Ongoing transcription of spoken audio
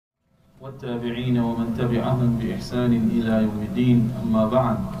والتابعين ومن تبعهم بإحسان إلى يوم الدين أما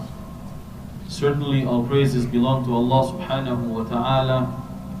بعد. Certainly all praises belong to Allah subhanahu wa ta'ala,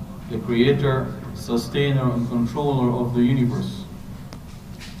 the creator, sustainer and controller of the universe.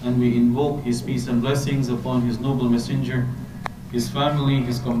 And we invoke His peace and blessings upon His noble messenger, His family,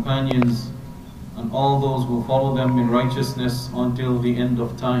 His companions, and all those who follow them in righteousness until the end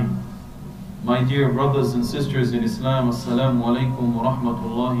of time. My dear brothers and sisters in Islam, Assalamu alaikum wa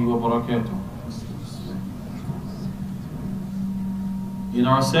rahmatullahi wa barakatuh. In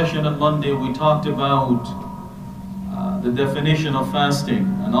our session on Monday, we talked about the definition of fasting.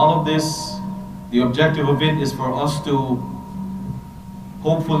 And all of this, the objective of it is for us to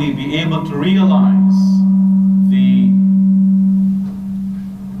hopefully be able to realize the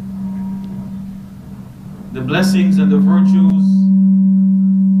blessings and the virtues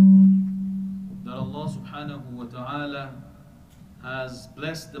that Allah subhanahu wa ta'ala has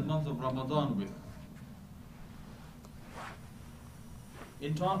blessed the month of Ramadan with.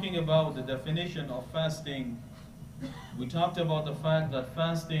 In talking about the definition of fasting, we talked about the fact that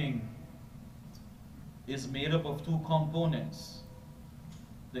fasting is made up of two components.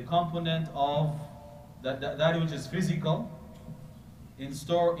 The component of that which is physical,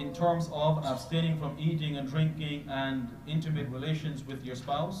 in terms of abstaining from eating and drinking and intimate relations with your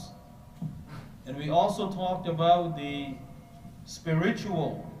spouse. And we also talked about the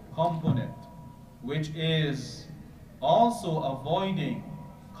spiritual component, which is also avoiding,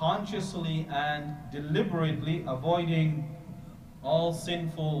 consciously and deliberately avoiding all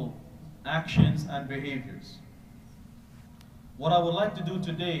sinful actions and behaviors. What I would like to do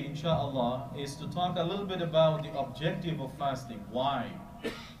today, inshallah, is to talk a little bit about the objective of fasting. Why?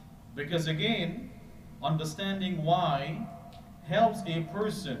 Because again, understanding why helps a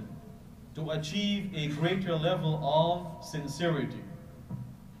person to achieve a greater level of sincerity.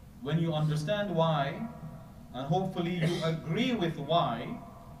 When you understand why, and hopefully you agree with why,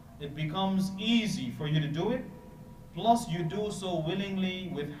 it becomes easy for you to do it. Plus you do so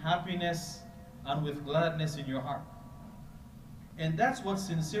willingly, with happiness and with gladness in your heart. And that's what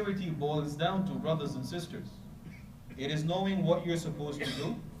sincerity boils down to, brothers and sisters. It is knowing what you're supposed to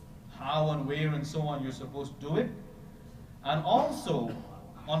do, how and where and so on you're supposed to do it, and also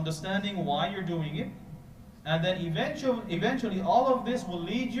understanding why you're doing it. And then eventually all of this will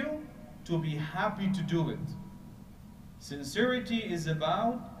lead you to be happy to do it. Sincerity is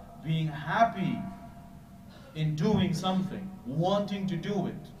about being happy in doing something, wanting to do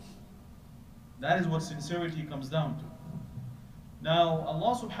it. That is what sincerity comes down to. Now,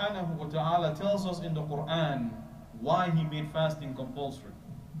 Allah subhanahu wa ta'ala tells us in the Quran why He made fasting compulsory.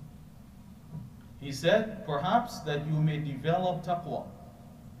 He said, perhaps that you may develop taqwa.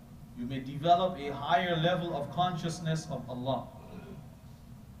 You may develop a higher level of consciousness of Allah.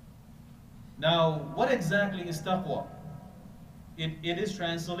 Now, what exactly is taqwa? It is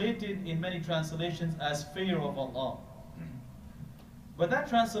translated in many translations as fear of Allah. But that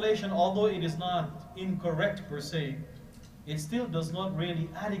translation, although it is not incorrect per se, it still does not really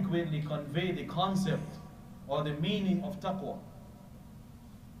adequately convey the concept or the meaning of taqwa.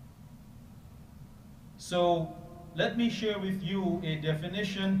 So let me share with you a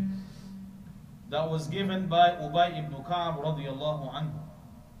definition that was given by Ubay ibn Ka'b radiyallahu anhu.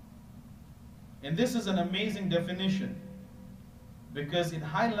 And this is an amazing definition because it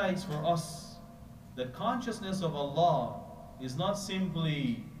highlights for us that consciousness of Allah is not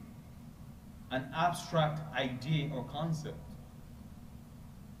simply an abstract idea or concept.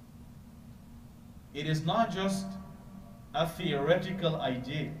 It is not just a theoretical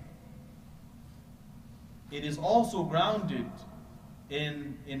idea. It is also grounded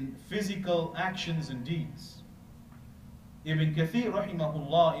in physical actions and deeds. Ibn Kathir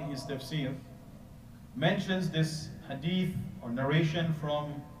rahimahullah in his tafsir mentions this hadith or narration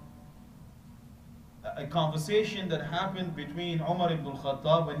from a conversation that happened between Umar ibn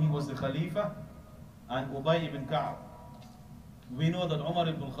al-Khattab when he was the Khalifa and Ubay ibn Ka'b. We know that Umar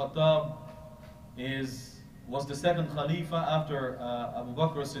ibn al-Khattab was the second Khalifa after Abu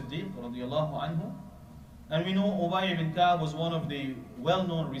Bakr as-Siddiq radiyallahu anhu. And we know Ubay ibn Ka'b was one of the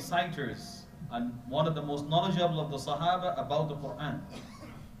well-known reciters and one of the most knowledgeable of the Sahaba about the Quran.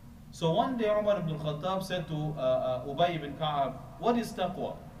 So one day Umar ibn al-Khattab said to Ubay ibn Ka'b, "What is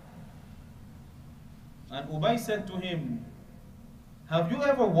taqwa?" And Ubay said to him, "Have you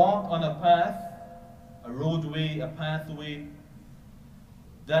ever walked on a path, a roadway, a pathway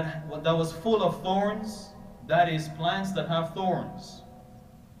that was full of thorns? That is, plants that have thorns.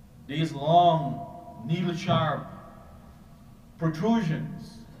 These long, needle-sharp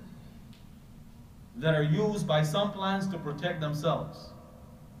protrusions that are used by some plants to protect themselves.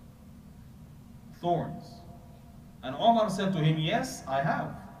 thorns. And Omar said to him, yes, I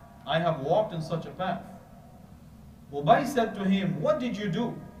have. I have walked in such a path. Ubay said to him, what did you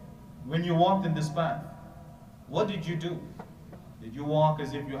do when you walked in this path? What did you do? Did you walk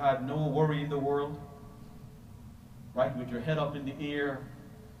as if you had no worry in the world? Right, with your head up in the air,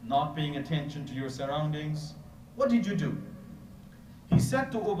 not paying attention to your surroundings? What did you do? He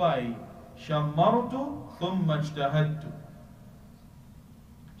said to Ubay, Shammartu thumma ijtahadtu.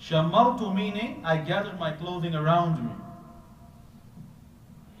 Shammartu meaning, I gathered my clothing around me.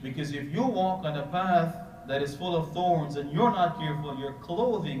 Because if you walk on a path that is full of thorns and you're not careful, your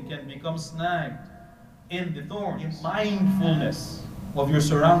clothing can become snagged in the thorns. Mindfulness of your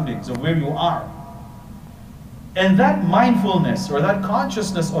surroundings, of where you are. And that mindfulness or that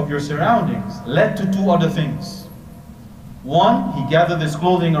consciousness of your surroundings led to two other things. One, he gathered his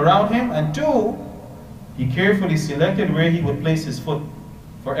clothing around him, and two, he carefully selected where he would place his foot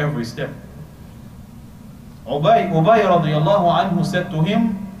for every step. Ubay radiallahu anhu said to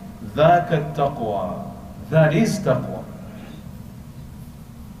him, ذَاكَ التَّقْوَى. That is taqwa.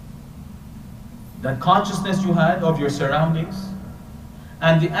 That consciousness you had of your surroundings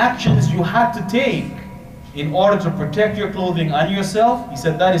and the actions you had to take in order to protect your clothing and yourself, he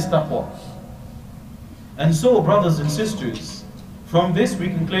said that is taqwa. And so, brothers and sisters, from this we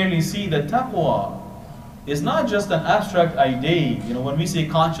can clearly see that taqwa is not just an abstract idea. You know, when we say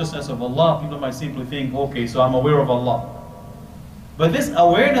consciousness of Allah, people might simply think, okay, so I'm aware of Allah. But this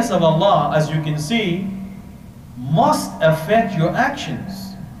awareness of Allah, as you can see, must affect your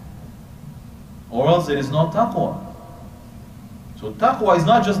actions, or else it is not taqwa. So taqwa is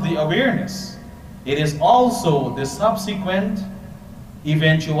not just the awareness, it is also the subsequent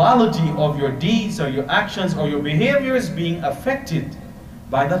eventuality of your deeds or your actions or your behaviors being affected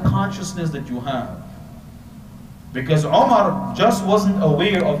by that consciousness that you have. Because Omar just wasn't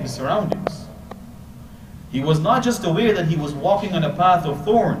aware of his surroundings. He was not just aware that he was walking on a path of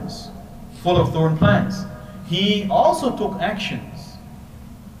thorns, full of thorn plants. He also took actions,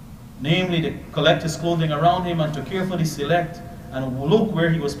 namely to collect his clothing around him and to carefully select and look where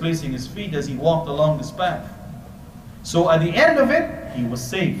he was placing his feet as he walked along this path. So at the end of it, he was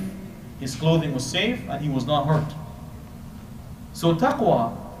safe. His clothing was safe and he was not hurt. So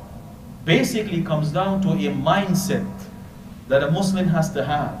taqwa basically comes down to a mindset that a Muslim has to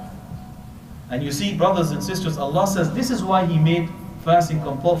have. And you see, brothers and sisters, Allah says this is why He made fasting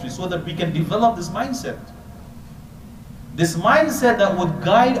compulsory, so that we can develop this mindset. This mindset that would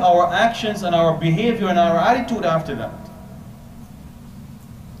guide our actions and our behavior and our attitude after that.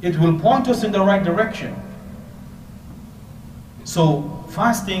 It will point us in the right direction. So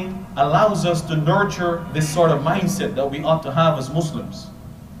fasting allows us to nurture this sort of mindset that we ought to have as Muslims.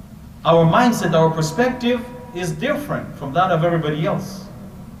 Our mindset, our perspective is different from that of everybody else.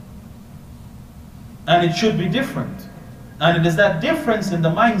 And it should be different. And it is that difference in the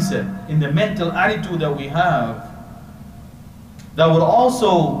mindset, in the mental attitude that we have, that would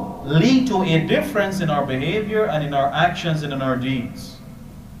also lead to a difference in our behavior and in our actions and in our deeds.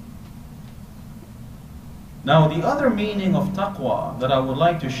 Now, the other meaning of taqwa that I would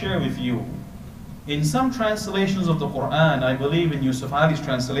like to share with you, in some translations of the Quran, I believe in Yusuf Ali's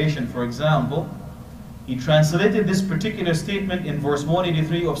translation, for example, he translated this particular statement in verse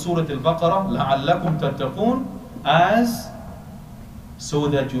 183 of Surah Al-Baqarah, لَعَلَّكُمْ تَتَّقُونَ, as so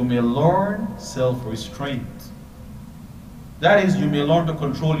that you may learn self-restraint. That is, you may learn to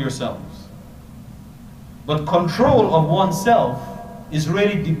control yourselves. But control of oneself is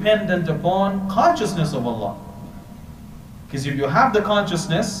really dependent upon consciousness of Allah. Because if you have the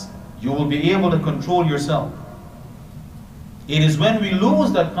consciousness, you will be able to control yourself. It is when we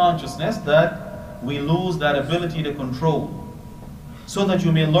lose that consciousness that we lose that ability to control, so that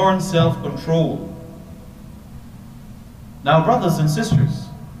you may learn self-control. Now, brothers and sisters,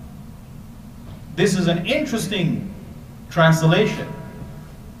 this is an interesting translation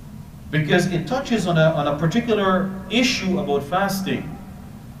because it touches on a particular issue about fasting.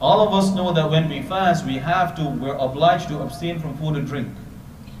 All of us know that when we fast, we're obliged to abstain from food and drink.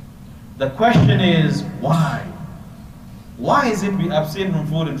 The question is, why? Why is it we abstain from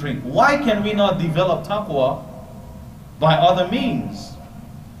food and drink? Why can we not develop taqwa by other means?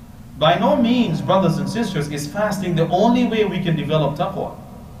 By no means, brothers and sisters, is fasting the only way we can develop taqwa.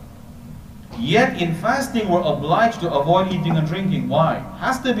 Yet in fasting we're obliged to avoid eating and drinking. Why?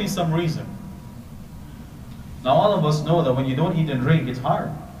 Has to be some reason. Now all of us know that when you don't eat and drink, it's hard.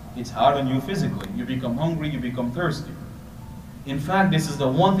 It's hard on you physically. You become hungry, you become thirsty. In fact, this is the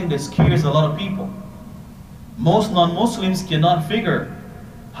one thing that scares a lot of people. Most non-Muslims cannot figure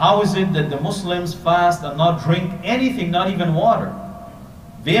how is it that the Muslims fast and not drink anything, not even water.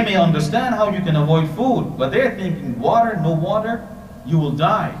 They may understand how you can avoid food, but they're thinking water, no water, you will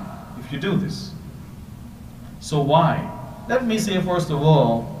die if you do this. So why? Let me say first of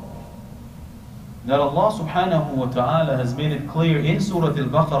all that Allah subhanahu wa ta'ala has made it clear in Surah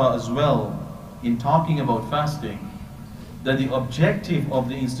Al-Baqarah as well, in talking about fasting, that the objective of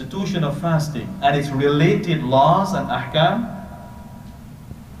the institution of fasting and its related laws and ahkam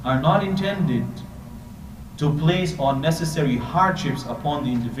are not intended to place unnecessary hardships upon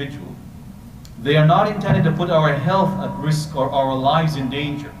the individual. They are not intended to put our health at risk or our lives in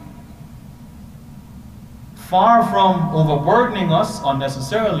danger. Far from overburdening us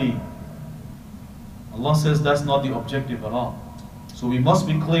unnecessarily, Allah says that's not the objective at all. So we must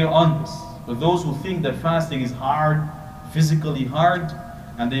be clear on this. For those who think that fasting is hard, physically hard,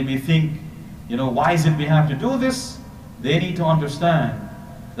 and they may think, why is it we have to do this? They need to understand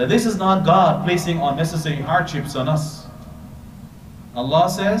that this is not God placing unnecessary hardships on us. Allah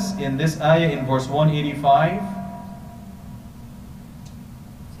says in this ayah in verse 185,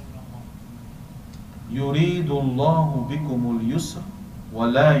 يُرِيدُ اللَّهُ بِكُمُ الْيُسْرَ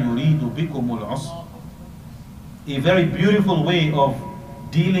وَلَا يُرِيدُ بِكُمُ الْعُسْرَ. A very beautiful way of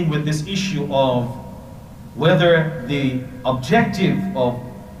dealing with this issue of whether the objective of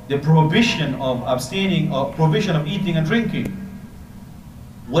the prohibition of abstaining, or prohibition of eating and drinking,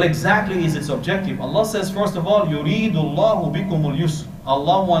 what exactly is its objective? Allah says, first of all, يُرِيدُ اللَّهُ بِكُمُ الْيُسْرَ.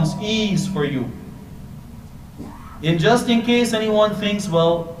 Allah wants ease for you. And just in case anyone thinks,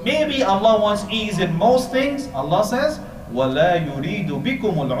 well, maybe Allah wants ease in most things, Allah says, وَلَا يُرِيدُ بِكُمُ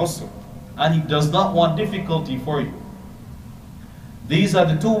الْعُسْرَ. And He does not want difficulty for you. These are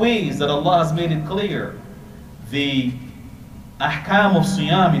the two ways that Allah has made it clear. The ahkam of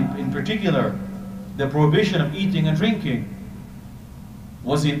siyam in particular, the prohibition of eating and drinking,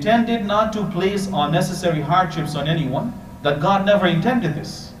 was intended not to place unnecessary hardships on anyone, that God never intended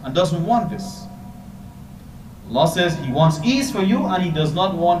this and doesn't want this. Allah says He wants ease for you and He does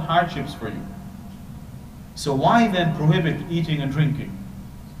not want hardships for you. So why then prohibit eating and drinking?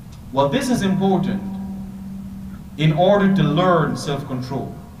 Well, this is important in order to learn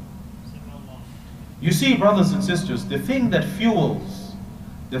self-control. You see, brothers and sisters, the thing that fuels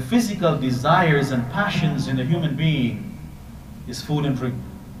the physical desires and passions in a human being is food and drink.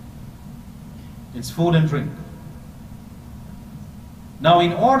 It's food and drink. Now,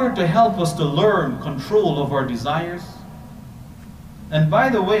 in order to help us to learn control of our desires, and by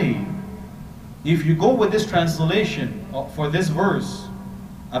the way, if you go with this translation for this verse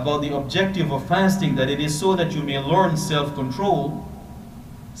about the objective of fasting, that it is so that you may learn self-control,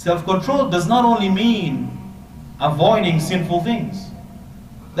 self-control does not only mean avoiding sinful things.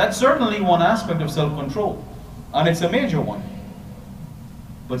 That's certainly one aspect of self-control, and it's a major one.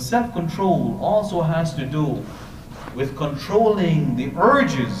 But self-control also has to do with controlling the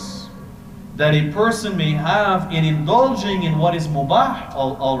urges that a person may have in indulging in what is mubah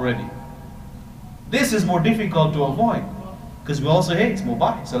already. This is more difficult to avoid, because we also hate it's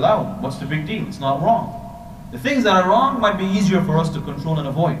mubah, it's allowed. What's the big deal? It's not wrong. The things that are wrong might be easier for us to control and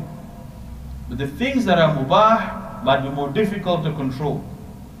avoid. But the things that are mubah might be more difficult to control.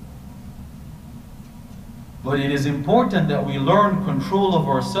 But it is important that we learn control of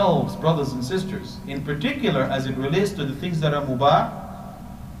ourselves, brothers and sisters, in particular as it relates to the things that are mubah,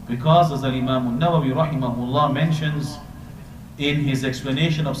 because as Imam Nawawi rahimahullah mentions in his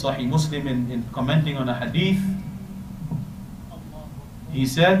explanation of Sahih Muslim in commenting on a hadith, he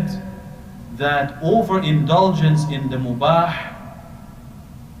said that overindulgence in the mubah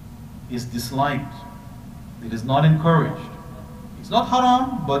is disliked. It is not encouraged. It's not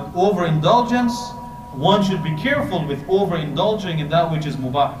haram, but overindulgence, one should be careful with overindulging in that which is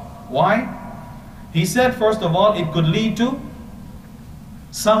mubah. Why? He said, first of all, it could lead to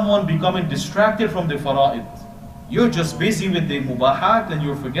someone becoming distracted from the fara'id. You're just busy with the mubahat and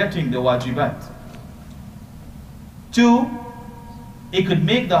you're forgetting the wajibat. Two, it could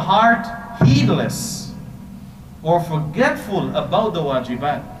make the heart heedless or forgetful about the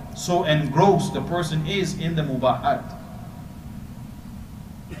wajibat. So engrossed the person is in the mubahat.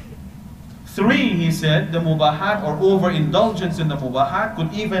 Three, he said, the mubahat or overindulgence in the mubahat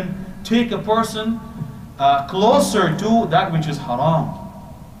could even take a person closer to that which is haram.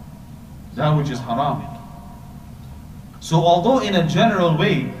 That which is haram. So although in a general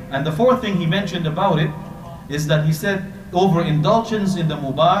way, and the fourth thing he mentioned about it is that he said overindulgence in the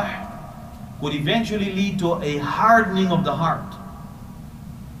mubah would eventually lead to a hardening of the heart.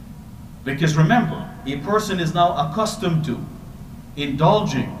 Because remember, a person is now accustomed to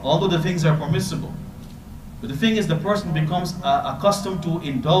indulging, although the things are permissible. But the thing is, the person becomes accustomed to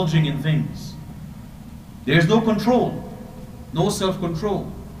indulging in things. There is no control. no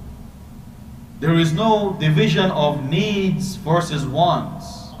self-control. There is no division of needs versus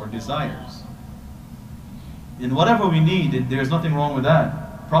wants or desires. In whatever we need, there's nothing wrong with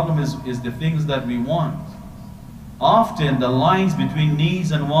that. Problem is the things that we want. Often the lines between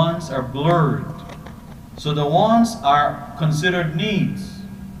needs and wants are blurred. So the wants are considered needs.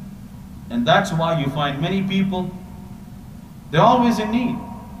 And that's why you find many people, they're always in need.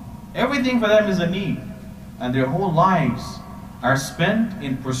 Everything for them is a need. And their whole lives are spent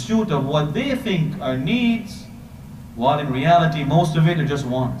in pursuit of what they think are needs, while in reality most of it are just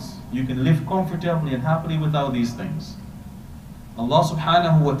wants. You can live comfortably and happily without these things. Allah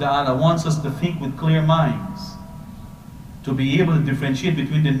subhanahu wa ta'ala wants us to think with clear minds, to be able to differentiate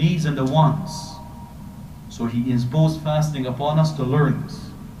between the needs and the wants. So He imposed fasting upon us to learn this.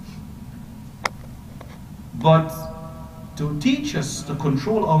 But to teach us to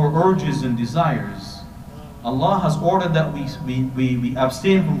control our urges and desires, Allah has ordered that we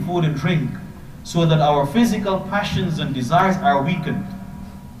abstain from food and drink so that our physical passions and desires are weakened.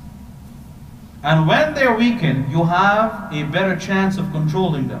 And when they're weakened, you have a better chance of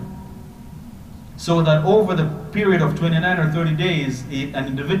controlling them. So that over the period of 29 or 30 days, an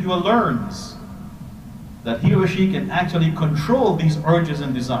individual learns that he or she can actually control these urges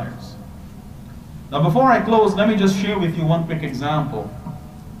and desires. Now before I close, let me just share with you one quick example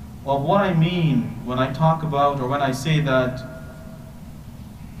of what I mean when I talk about, or when I say that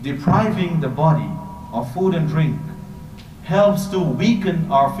depriving the body of food and drink helps to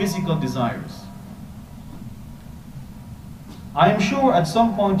weaken our physical desires. I am sure at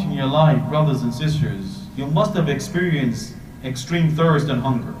some point in your life, brothers and sisters, you must have experienced extreme thirst and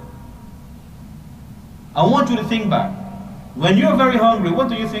hunger. I want you to think back. When you're very hungry, what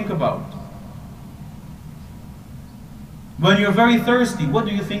do you think about? When you're very thirsty, what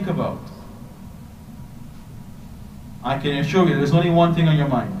do you think about? I can assure you there's only one thing on your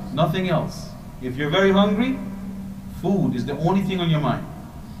mind, nothing else. If you're very hungry, food is the only thing on your mind.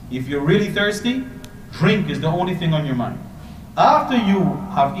 If you're really thirsty, drink is the only thing on your mind. After you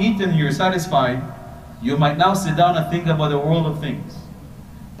have eaten, you're satisfied, you might now sit down and think about the world of things.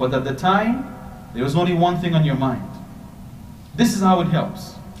 But at the time, there was only one thing on your mind. This is how it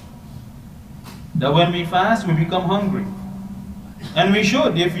helps. That when we fast, we become hungry. And we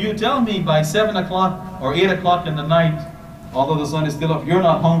should. If you tell me by 7 o'clock or 8 o'clock in the night, although the sun is still up, you're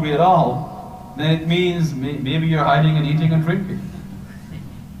not hungry at all, then it means maybe you're hiding and eating and drinking.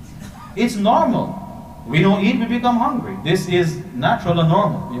 It's normal. We don't eat, we become hungry. This is natural and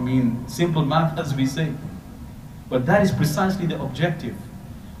normal. I mean, simple math as we say. But that is precisely the objective.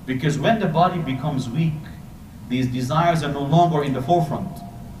 Because when the body becomes weak, these desires are no longer in the forefront.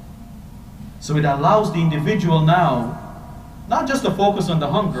 So it allows the individual now, not just to focus on the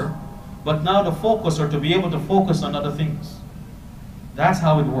hunger, but now to focus, or to be able to focus on other things. That's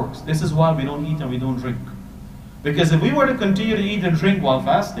how it works. This is why we don't eat and we don't drink. Because if we were to continue to eat and drink while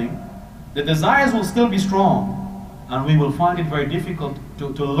fasting, the desires will still be strong, and we will find it very difficult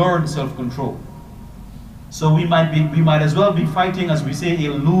to learn self-control. So we might as well be fighting, as we say,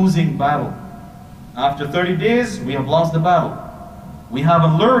 a losing battle. After 30 days, we have lost the battle. We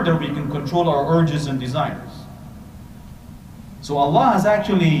haven't learned that we can control our urges and desires. So Allah has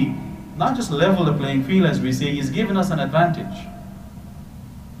actually not just leveled the playing field, as we say, He's given us an advantage.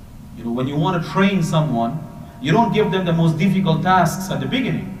 You know, when you want to train someone, you don't give them the most difficult tasks at the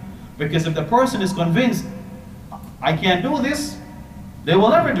beginning. Because if the person is convinced, I can't do this, they will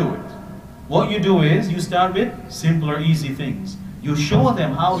never do it. What you do is, you start with simpler, easy things. You show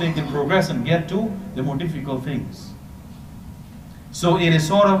them how they can progress and get to the more difficult things. So it is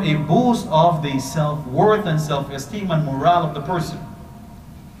sort of a boost of the self-worth and self-esteem and morale of the person.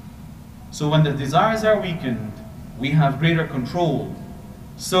 So when the desires are weakened, we have greater control.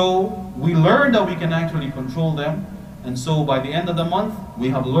 So we learn that we can actually control them. And so by the end of the month, we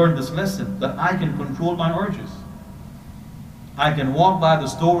have learned this lesson, that I can control my urges. I can walk by the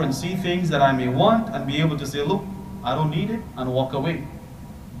store and see things that I may want and be able to say, look, I don't need it, and walk away.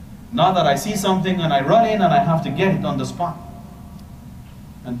 Not that I see something and I run in and I have to get it on the spot.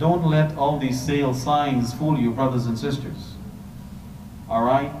 And don't let all these sale signs fool you, brothers and sisters.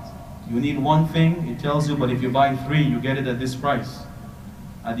 Alright? You need one thing, it tells you, but if you buy 3, you get it at this price.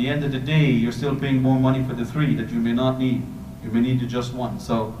 At the end of the day, you're still paying more money for the 3 that you may not need. You may need just 1.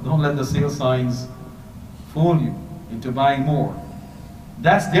 So don't let the sale signs fool you into buying more.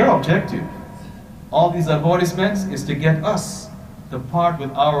 That's their objective. All these advertisements is to get us to part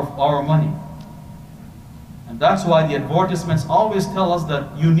with our money. And that's why the advertisements always tell us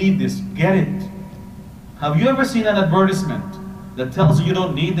that you need this, get it. Have you ever seen an advertisement that tells you you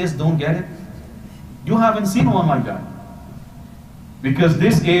don't need this, don't get it? You haven't seen one like that. Because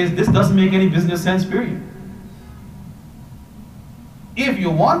this doesn't make any business sense, period. If you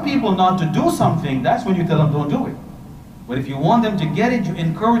want people not to do something, that's when you tell them don't do it. But if you want them to get it, you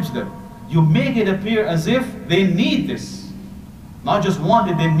encourage them. You make it appear as if they need this. Not just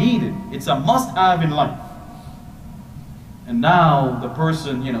want it, they need it. It's a must-have in life. And now the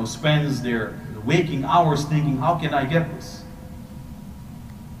person, spends their waking hours thinking, how can I get this?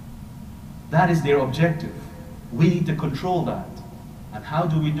 That is their objective. We need to control that. And how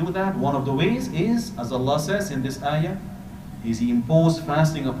do we do that? One of the ways is, as Allah says in this ayah, is He imposed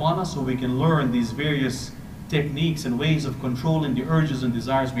fasting upon us so we can learn these various techniques and ways of controlling the urges and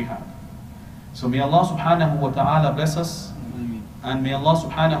desires we have. So may Allah subhanahu wa ta'ala bless us. And may Allah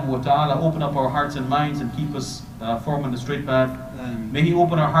subhanahu wa ta'ala open up our hearts and minds and keep us firm on the straight path. May He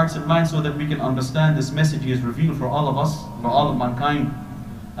open our hearts and minds so that we can understand this message He has revealed for all of us, for all of mankind.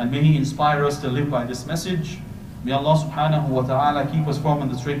 And may He inspire us to live by this message. May Allah subhanahu wa ta'ala keep us firm on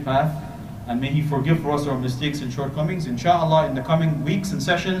the straight path. And may He forgive for us our mistakes and shortcomings. Inshallah, in the coming weeks and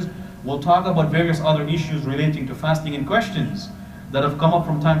sessions, we'll talk about various other issues relating to fasting and questions that have come up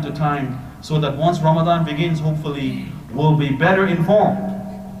from time to time, so that once Ramadan begins, hopefully, we'll be better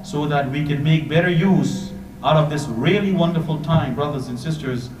informed, so that we can make better use out of this really wonderful time, brothers and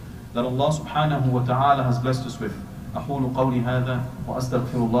sisters, that Allah subhanahu wa ta'ala has blessed us with. أقول قولي هذا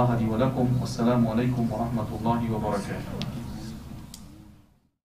وأستغفر الله لي ولكم والسلام عليكم ورحمة الله وبركاته.